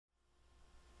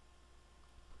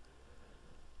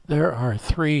There are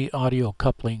 3 audio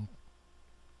coupling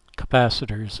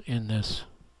capacitors in this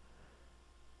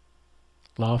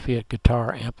Lafayette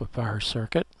guitar amplifier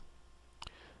circuit.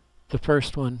 The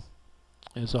first one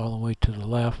is all the way to the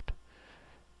left.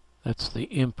 That's the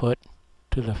input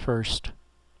to the first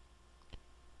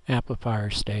amplifier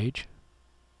stage.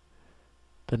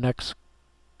 The next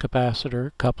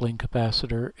capacitor, coupling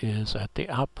capacitor, is at the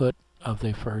output of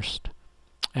the first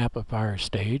amplifier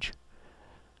stage,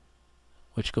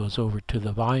 which goes over to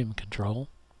the volume control.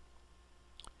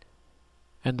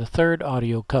 And the third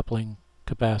audio coupling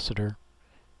capacitor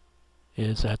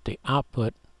is at the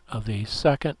output of the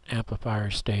second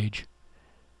amplifier stage,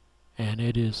 and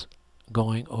it is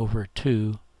going over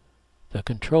to the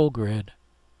control grid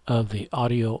of the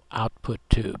audio output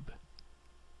tube.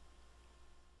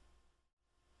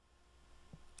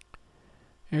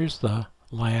 Here's the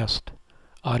last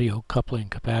audio coupling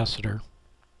capacitor.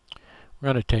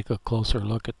 We're going to take a closer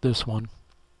look at this one.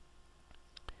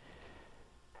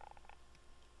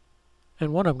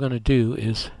 And what I'm going to do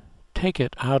is take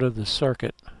it out of the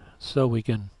circuit so we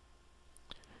can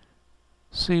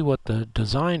see what the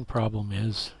design problem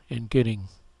is in getting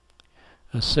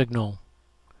a signal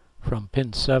from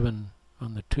pin 7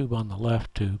 on the tube on the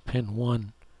left to pin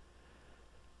 1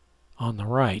 on the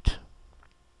right.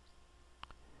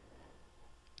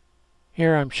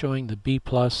 Here I'm showing the B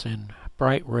plus in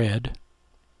bright red,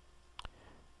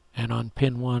 and on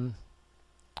pin 1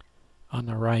 on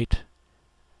the right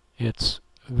it's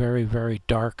very, very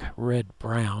dark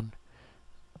red-brown.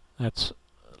 That's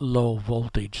low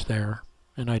voltage there,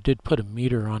 and I did put a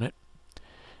meter on it.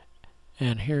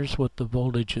 And here's what the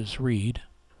voltages read.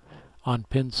 On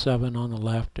pin 7 on the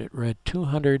left it read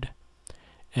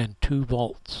 202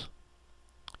 volts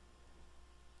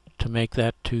to make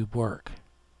that tube work.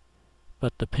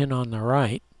 But the pin on the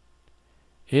right,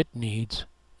 it needs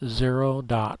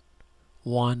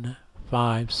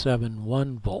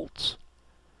 0.1571 volts,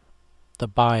 the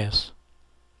bias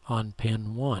on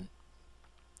pin 1.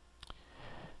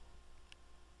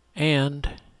 And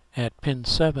at pin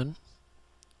 7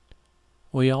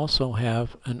 we also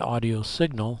have an audio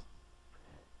signal,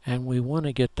 and we want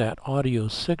to get that audio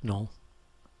signal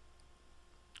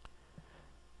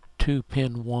to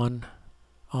pin 1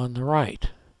 on the right.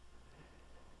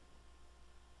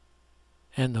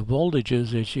 And the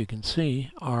voltages, as you can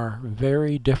see, are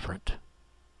very different.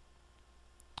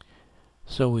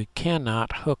 So we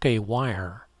cannot hook a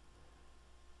wire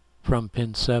from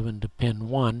pin 7 to pin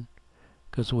 1,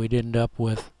 because we'd end up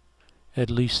with at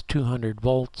least 200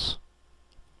 volts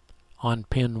on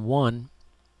pin 1,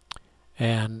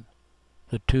 and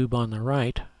the tube on the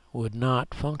right would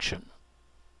not function.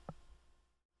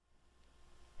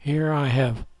 Here I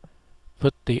have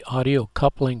put the audio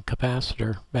coupling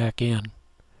capacitor back in,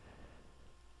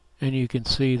 and you can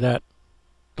see that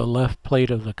the left plate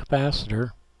of the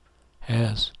capacitor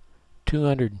has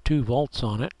 202 volts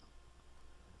on it,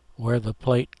 where the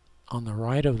plate on the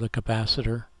right of the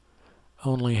capacitor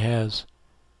only has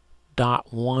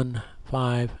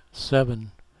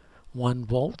 0.1571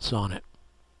 volts on it.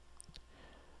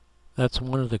 That's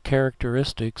one of the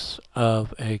characteristics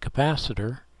of a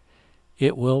capacitor.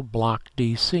 It will block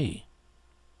DC.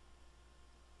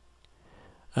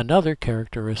 Another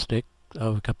characteristic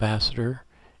of a capacitor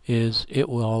is it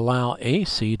will allow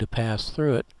AC to pass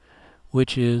through it,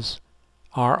 which is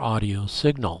our audio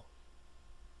signal.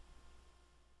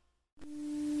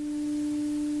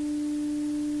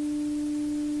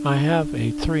 I have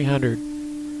a 300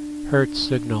 Hertz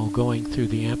signal going through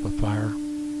the amplifier.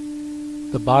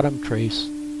 The bottom trace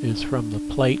is from the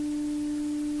plate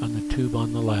on the tube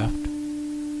on the left.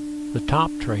 The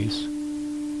top trace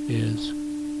is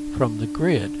from the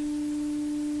grid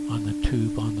on the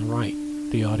tube on the right,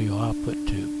 the audio output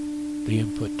tube, the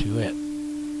input to it.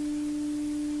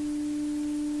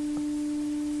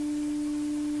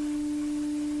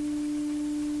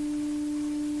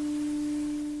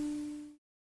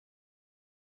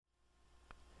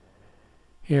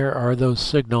 Here are those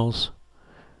signals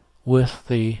with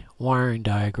the wiring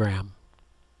diagram.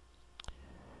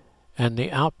 And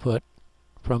the output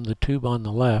from the tube on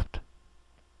the left,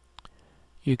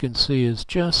 you can see, is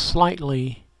just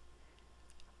slightly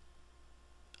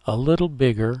a little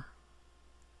bigger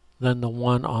than the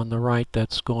one on the right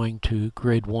that's going to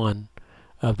grid 1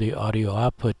 of the audio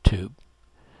output tube.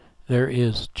 There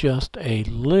is just a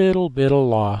little bit of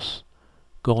loss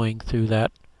going through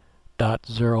that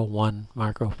 0.01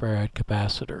 microfarad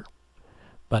capacitor,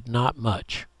 but not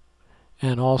much.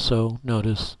 And also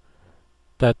notice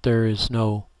that there is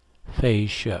no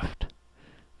phase shift.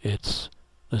 It's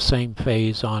the same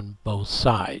phase on both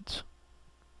sides.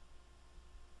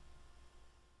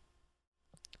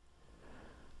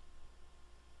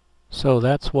 So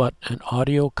that's what an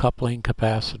audio coupling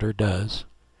capacitor does.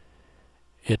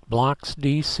 It blocks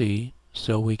DC,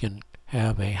 so we can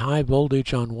have a high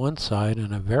voltage on one side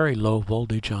and a very low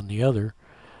voltage on the other,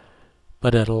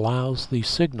 but it allows the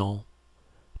signal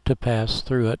to pass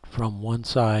through it from one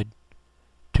side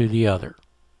to the other,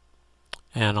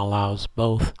 and allows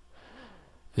both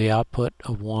the output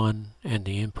of one and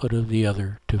the input of the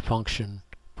other to function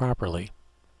properly.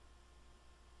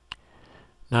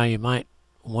 Now you might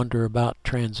wonder about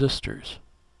transistors.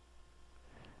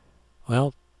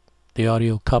 Well, the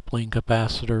audio coupling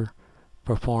capacitor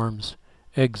performs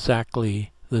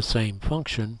exactly the same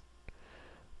function,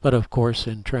 but of course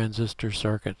in transistor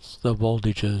circuits the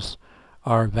voltages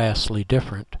are vastly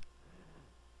different.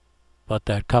 But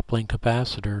that coupling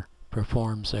capacitor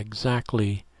performs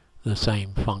exactly the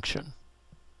same function.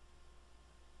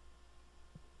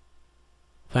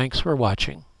 Thanks for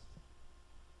watching.